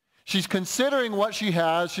 She's considering what she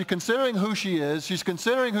has. She's considering who she is. She's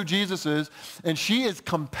considering who Jesus is. And she is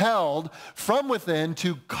compelled from within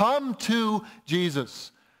to come to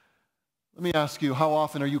Jesus. Let me ask you, how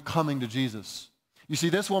often are you coming to Jesus? You see,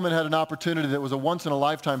 this woman had an opportunity that was a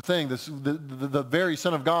once-in-a-lifetime thing. The very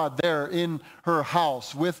Son of God there in her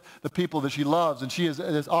house with the people that she loves. And she has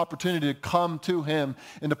this opportunity to come to him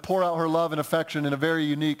and to pour out her love and affection in a very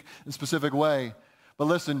unique and specific way. But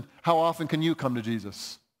listen, how often can you come to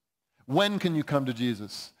Jesus? When can you come to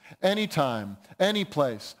Jesus? Anytime, any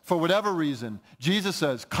place, for whatever reason. Jesus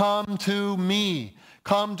says, come to me.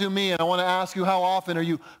 Come to me. And I want to ask you, how often are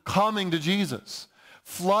you coming to Jesus?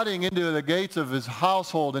 Flooding into the gates of his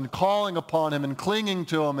household and calling upon him and clinging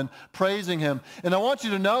to him and praising him. And I want you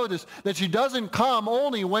to notice that she doesn't come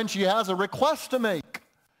only when she has a request to make.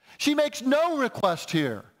 She makes no request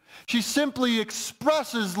here. She simply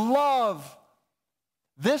expresses love.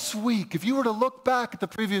 This week, if you were to look back at the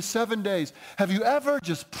previous 7 days, have you ever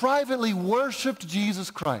just privately worshiped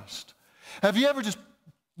Jesus Christ? Have you ever just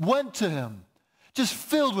went to him, just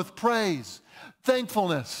filled with praise,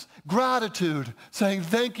 thankfulness, gratitude, saying,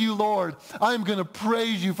 thank you, Lord. I'm going to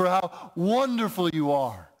praise you for how wonderful you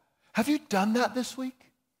are. Have you done that this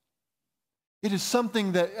week? It is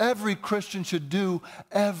something that every Christian should do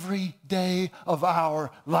every day of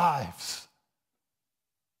our lives.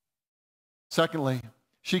 Secondly,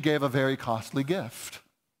 she gave a very costly gift.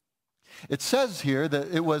 It says here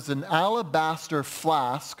that it was an alabaster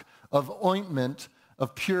flask of ointment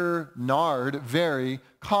of pure nard, very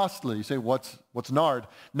costly. You say, what's nard?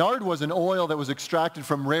 Nard was an oil that was extracted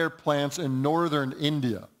from rare plants in northern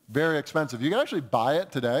India. Very expensive. You can actually buy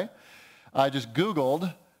it today. I just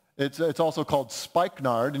Googled. It's also called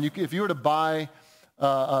spikenard. And if you were to buy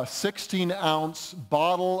a 16-ounce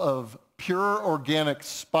bottle of pure organic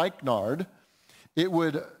spikenard, it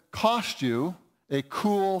would cost you a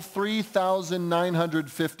cool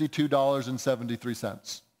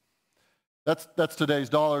 $3,952.73. That's today's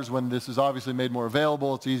dollars. When this is obviously made more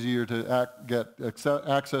available, it's easier to get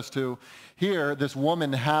access to. Here, this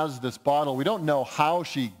woman has this bottle. We don't know how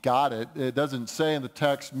she got it. It doesn't say in the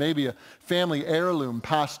text. Maybe a family heirloom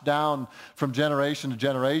passed down from generation to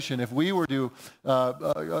generation. If we were to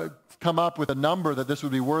come up with a number that this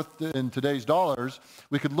would be worth in today's dollars,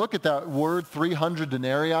 we could look at that word, 300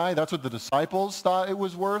 denarii. That's what the disciples thought it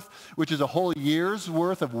was worth, which is a whole year's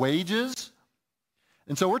worth of wages.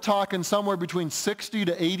 And so we're talking somewhere between $60,000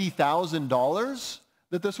 to $80,000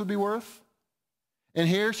 that this would be worth. And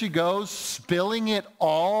here she goes, spilling it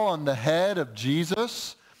all on the head of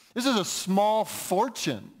Jesus. This is a small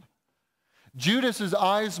fortune. Judas's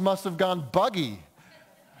eyes must have gone buggy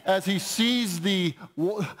as he sees the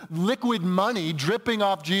liquid money dripping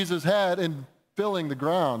off Jesus' head and filling the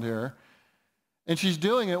ground here. And she's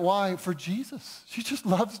doing it, why? For Jesus. She just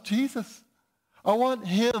loves Jesus. I want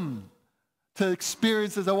him to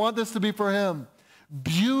experience this. I want this to be for him.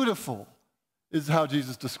 Beautiful is how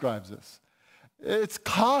Jesus describes this. It's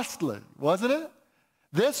costly, wasn't it?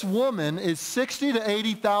 This woman is $60,000 to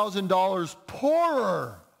 $80,000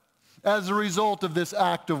 poorer as a result of this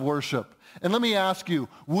act of worship. And let me ask you,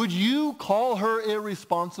 would you call her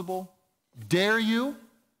irresponsible? Dare you,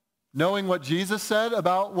 knowing what Jesus said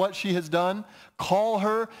about what she has done, call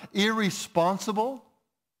her irresponsible?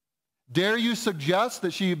 Dare you suggest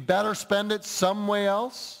that she better spend it some way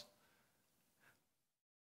else?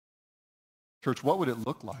 Church, what would it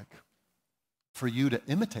look like for you to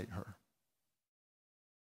imitate her?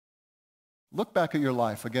 Look back at your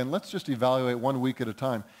life. Again, let's just evaluate 1 week at a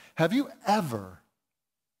time. Have you ever,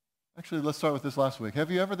 actually let's start with this last week.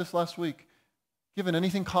 Have you ever this last week given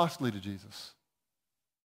anything costly to Jesus?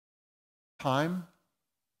 Time,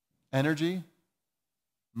 energy,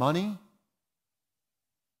 money?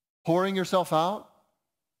 Pouring yourself out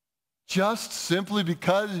just simply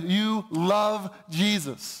because you love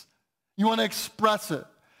Jesus. You want to express it.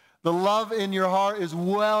 The love in your heart is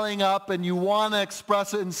welling up and you want to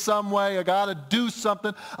express it in some way. I got to do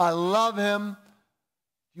something. I love him.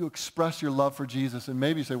 You express your love for Jesus, and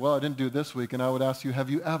maybe you say, well, I didn't do it this week, and I would ask you, have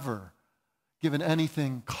you ever given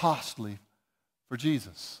anything costly for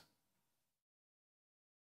Jesus?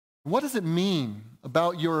 What does it mean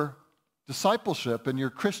about your discipleship and your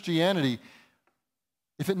Christianity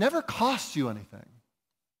if it never costs you anything?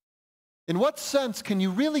 In what sense can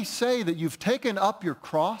you really say that you've taken up your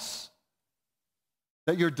cross,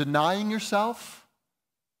 that you're denying yourself,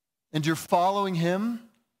 and you're following him,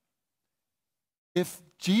 if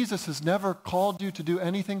Jesus has never called you to do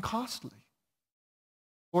anything costly?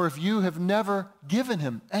 Or if you have never given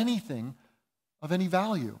him anything of any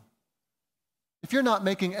value? If you're not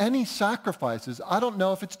making any sacrifices, I don't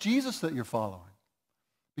know if it's Jesus that you're following.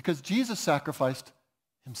 Because Jesus sacrificed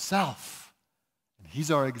himself. And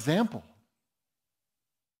he's our example.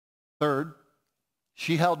 Third,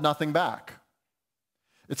 she held nothing back.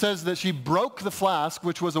 It says that she broke the flask,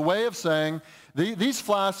 which was a way of saying these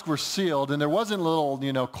flasks were sealed, and there wasn't a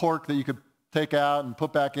little, cork that you could take out and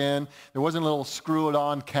put back in. There wasn't a little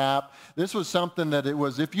screw-it-on cap. This was something that it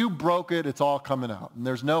was, if you broke it, it's all coming out. And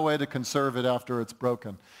there's no way to conserve it after it's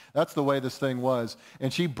broken. That's the way this thing was.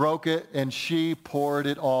 And she broke it, and she poured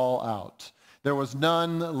it all out. There was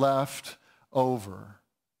none left over.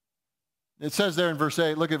 It says there in verse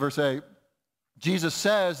 8, look at verse 8. Jesus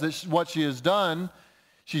says that what she has done,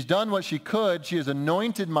 she's done what she could. She has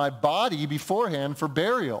anointed my body beforehand for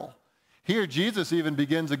burial. Here, Jesus even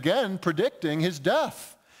begins again predicting his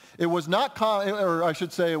death. It was not common, or I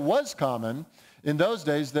should say it was common in those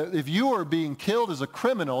days that if you were being killed as a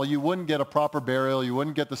criminal, you wouldn't get a proper burial. You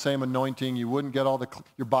wouldn't get the same anointing. You wouldn't get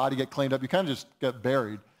your body get cleaned up. You kind of just get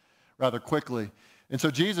buried rather quickly. And so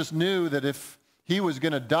Jesus knew that if he was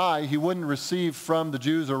going to die, he wouldn't receive from the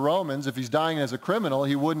Jews or Romans. If he's dying as a criminal,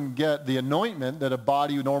 he wouldn't get the anointment that a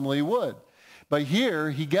body normally would. But here,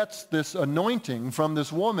 he gets this anointing from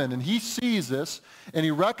this woman, and he sees this, and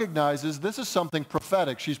he recognizes this is something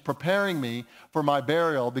prophetic. She's preparing me for my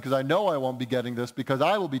burial because I know I won't be getting this because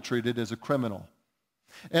I will be treated as a criminal.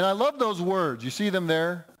 And I love those words. You see them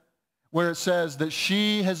there? Where it says that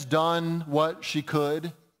she has done what she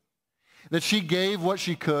could, that she gave what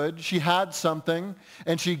she could. She had something,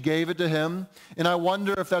 and she gave it to him. And I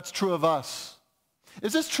wonder if that's true of us.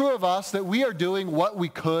 Is this true of us, that we are doing what we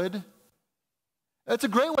could? That's a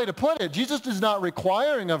great way to put it. Jesus is not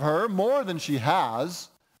requiring of her more than she has.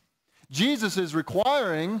 Jesus is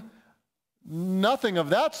requiring nothing of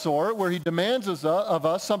that sort, where he demands of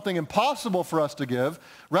us something impossible for us to give.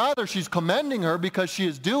 Rather, she's commending her because she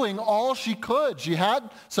is doing all she could. She had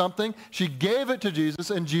something, she gave it to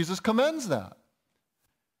Jesus, and Jesus commends that.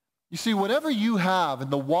 You see, whatever you have in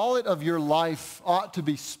the wallet of your life ought to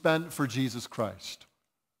be spent for Jesus Christ.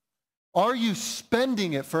 Are you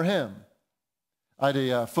spending it for him? I had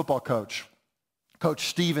a football coach, Coach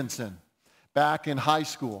Stevenson, back in high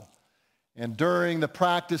school. And during the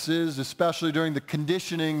practices, especially during the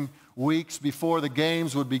conditioning weeks before the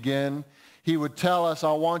games would begin, he would tell us,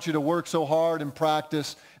 I want you to work so hard in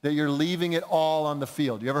practice that you're leaving it all on the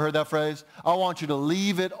field. You ever heard that phrase? I want you to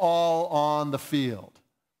leave it all on the field.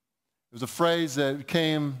 It was a phrase that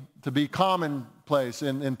came to be commonplace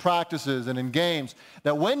in practices and in games,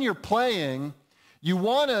 that when you're playing, you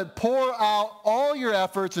want to pour out all your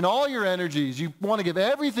efforts and all your energies. You want to give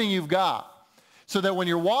everything you've got so that when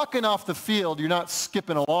you're walking off the field, you're not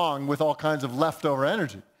skipping along with all kinds of leftover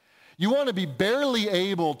energy. You want to be barely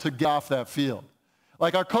able to get off that field.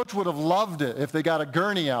 Like our coach would have loved it if they got a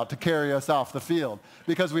gurney out to carry us off the field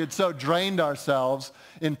because we had so drained ourselves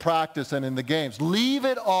in practice and in the games. Leave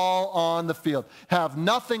it all on the field. Have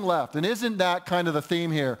nothing left. And isn't that kind of the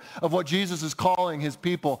theme here of what Jesus is calling his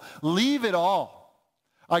people? Leave it all.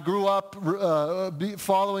 I grew up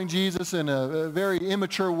following Jesus in a very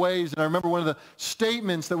immature ways, and I remember one of the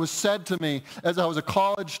statements that was said to me as I was a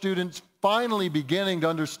college student, finally beginning to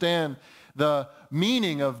understand the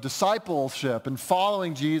meaning of discipleship and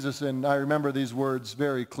following Jesus, and I remember these words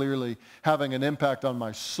very clearly having an impact on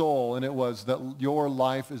my soul, and it was that your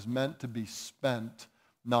life is meant to be spent,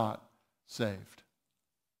 not saved.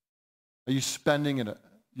 Are you spending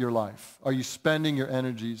your life? Are you spending your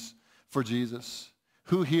energies for Jesus?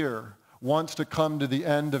 Who here wants to come to the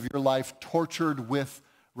end of your life tortured with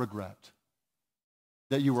regret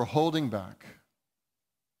that you were holding back?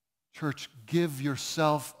 Church, give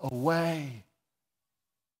yourself away.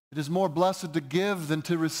 It is more blessed to give than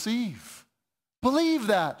to receive. Believe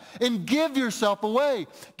that and give yourself away.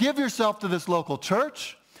 Give yourself to this local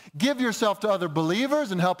church. Give yourself to other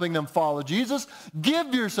believers in helping them follow Jesus.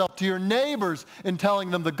 Give yourself to your neighbors in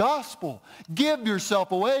telling them the gospel. Give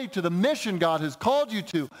yourself away to the mission God has called you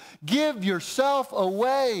to. Give yourself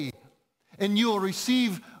away, and you will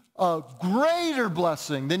receive a greater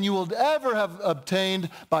blessing than you will ever have obtained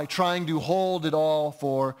by trying to hold it all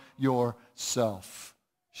for yourself.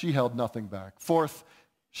 She held nothing back. Fourth,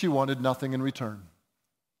 she wanted nothing in return.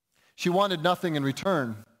 She wanted nothing in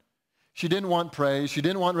return. She didn't want praise. She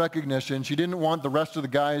didn't want recognition. She didn't want the rest of the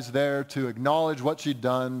guys there to acknowledge what she'd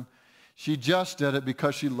done. She just did it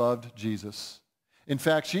because she loved Jesus. In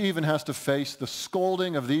fact, she even has to face the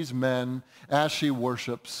scolding of these men as she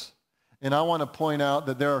worships. And I want to point out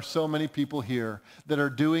that there are so many people here that are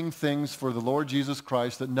doing things for the Lord Jesus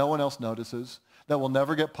Christ that no one else notices, that will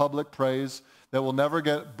never get public praise, that will never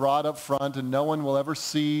get brought up front, and no one will ever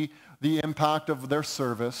see the impact of their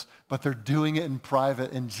service, but they're doing it in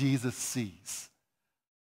private, and Jesus sees.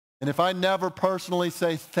 And if I never personally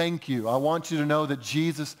say thank you, I want you to know that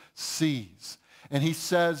Jesus sees. And he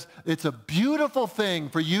says it's a beautiful thing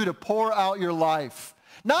for you to pour out your life,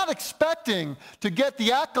 not expecting to get the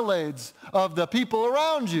accolades of the people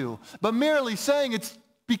around you, but merely saying it's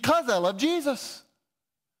because I love Jesus.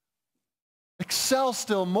 Excel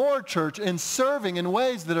still more, church, in serving in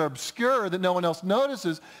ways that are obscure, that no one else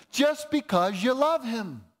notices, just because you love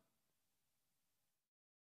him.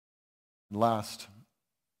 And last,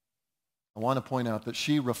 I want to point out that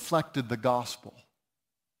she reflected the gospel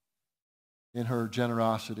in her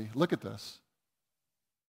generosity. Look at this.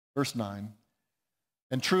 Verse 9.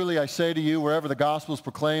 And truly I say to you, wherever the gospel is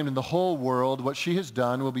proclaimed in the whole world, what she has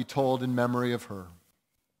done will be told in memory of her.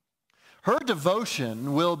 Her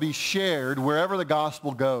devotion will be shared wherever the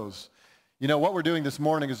gospel goes. You know, what we're doing this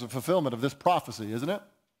morning is a fulfillment of this prophecy, isn't it?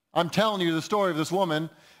 I'm telling you the story of this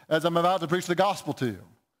woman as I'm about to preach the gospel to you.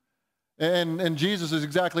 And Jesus is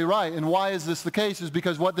exactly right. And why is this the case? Is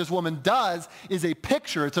because what this woman does is a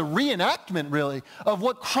picture, it's a reenactment, really, of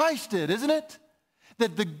what Christ did, isn't it?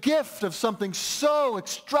 That the gift of something so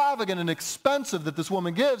extravagant and expensive that this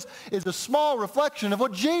woman gives is a small reflection of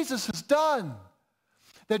what Jesus has done.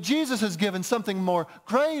 That Jesus has given something more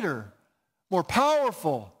greater, more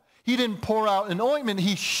powerful. He didn't pour out an ointment.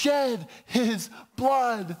 He shed his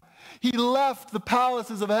blood. He left the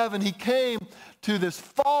palaces of heaven. He came to this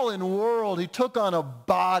fallen world. He took on a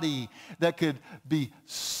body that could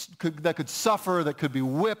suffer, that could be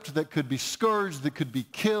whipped, that could be scourged, that could be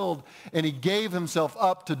killed. And he gave himself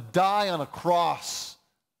up to die on a cross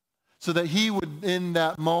so that he would, in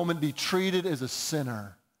that moment, be treated as a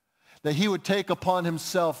sinner. That he would take upon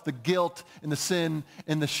himself the guilt and the sin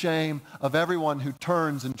and the shame of everyone who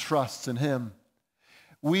turns and trusts in him.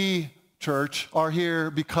 We, church, are here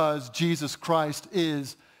because Jesus Christ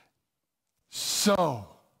is so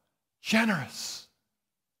generous,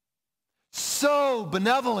 so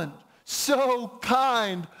benevolent, so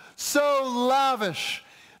kind, so lavish,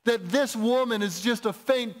 that this woman is just a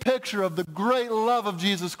faint picture of the great love of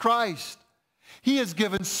Jesus Christ. He has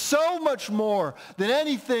given so much more than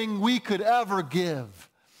anything we could ever give.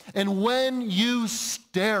 And when you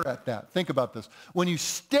stare at that, think about this. When you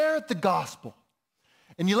stare at the gospel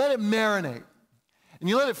and you let it marinate and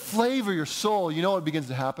you let it flavor your soul, you know what begins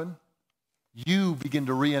to happen? You begin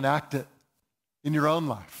to reenact it in your own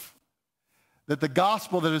life. That the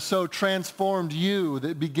gospel that has so transformed you, that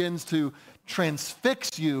it begins to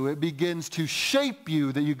transfix you, it begins to shape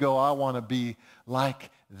you, that you go, I want to be like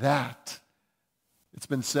that. It's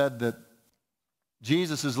been said that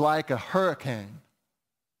Jesus is like a hurricane.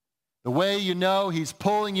 The way you know he's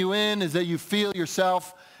pulling you in is that you feel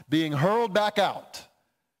yourself being hurled back out.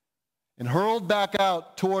 And hurled back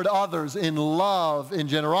out toward others in love, in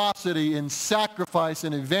generosity, in sacrifice,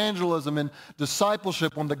 in evangelism, in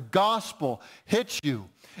discipleship. When the gospel hits you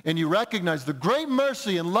and you recognize the great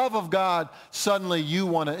mercy and love of God, suddenly you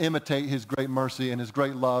want to imitate his great mercy and his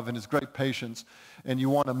great love and his great patience. And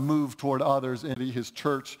you want to move toward others. And his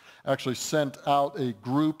church actually sent out a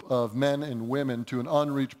group of men and women to an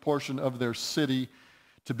unreached portion of their city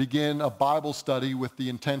to begin a Bible study with the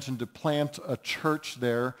intention to plant a church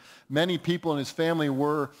there. Many people in his family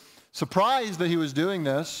were surprised that he was doing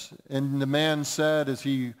this. And the man said, as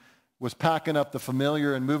he was packing up the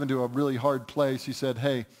familiar and moving to a really hard place, he said,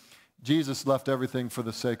 hey, Jesus left everything for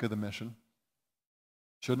the sake of the mission.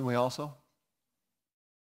 Shouldn't we also?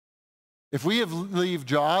 If we leave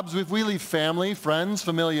jobs, if we leave family, friends,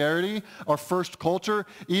 familiarity, our first culture,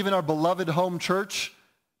 even our beloved home church,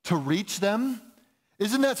 to reach them,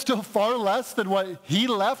 isn't that still far less than what he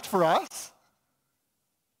left for us?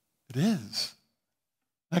 It is.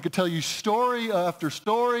 I could tell you story after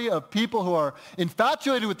story of people who are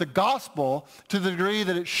infatuated with the gospel to the degree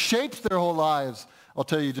that it shapes their whole lives. I'll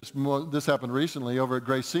tell you just more, this happened recently over at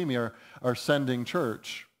Grace Simi, our sending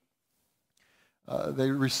church. They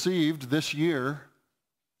received this year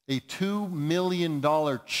a $2 million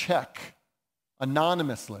check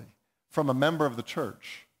anonymously from a member of the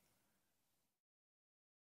church.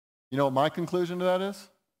 You know what my conclusion to that is?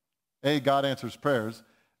 A, God answers prayers.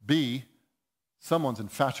 B, someone's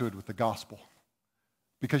infatuated with the gospel,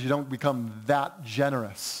 because you don't become that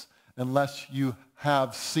generous unless you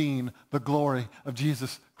have seen the glory of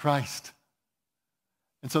Jesus Christ.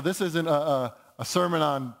 And so this isn't a sermon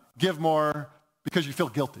on give more because you feel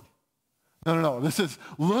guilty. No. This is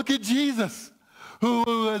look at Jesus, who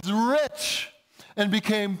was rich and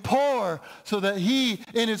became poor so that he,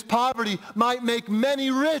 in his poverty, might make many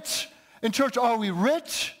rich. In church, are we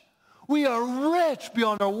rich? We are rich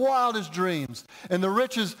beyond our wildest dreams. And the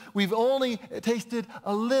riches, we've only tasted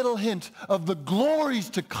a little hint of the glories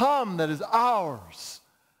to come that is ours.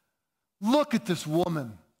 Look at this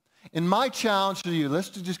woman. And my challenge to you, let's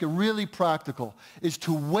just get really practical, is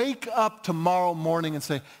to wake up tomorrow morning and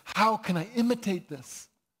say, how can I imitate this?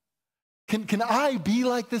 Can I be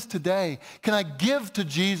like this today? Can I give to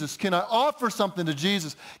Jesus? Can I offer something to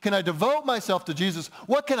Jesus? Can I devote myself to Jesus?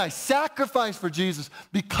 What can I sacrifice for Jesus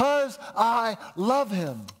because I love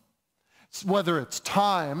him? Whether it's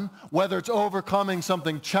time, whether it's overcoming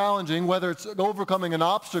something challenging, whether it's overcoming an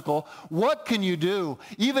obstacle, what can you do,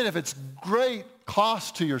 even if it's great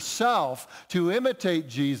cost to yourself, to imitate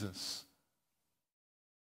Jesus?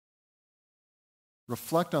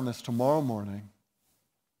 Reflect on this tomorrow morning.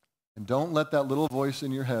 And don't let that little voice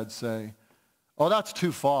in your head say, oh, that's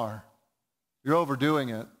too far. You're overdoing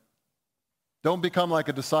it. Don't become like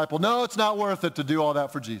a disciple. No, it's not worth it to do all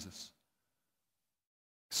that for Jesus.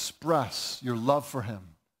 Express your love for him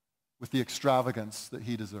with the extravagance that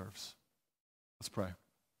he deserves. Let's pray.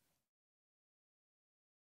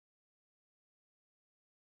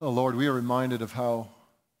 Oh, Lord, we are reminded of how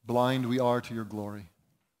blind we are to your glory,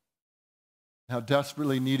 how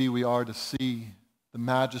desperately needy we are to see the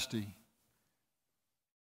majesty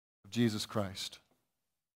of Jesus Christ.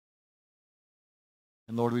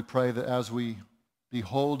 And Lord, we pray that as we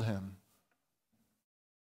behold him,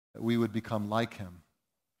 that we would become like him.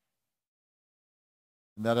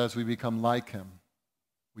 And that as we become like him,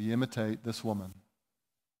 we imitate this woman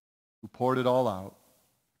who poured it all out,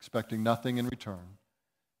 expecting nothing in return,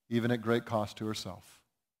 even at great cost to herself.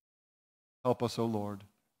 Help us, O Lord.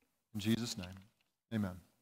 In Jesus' name, amen.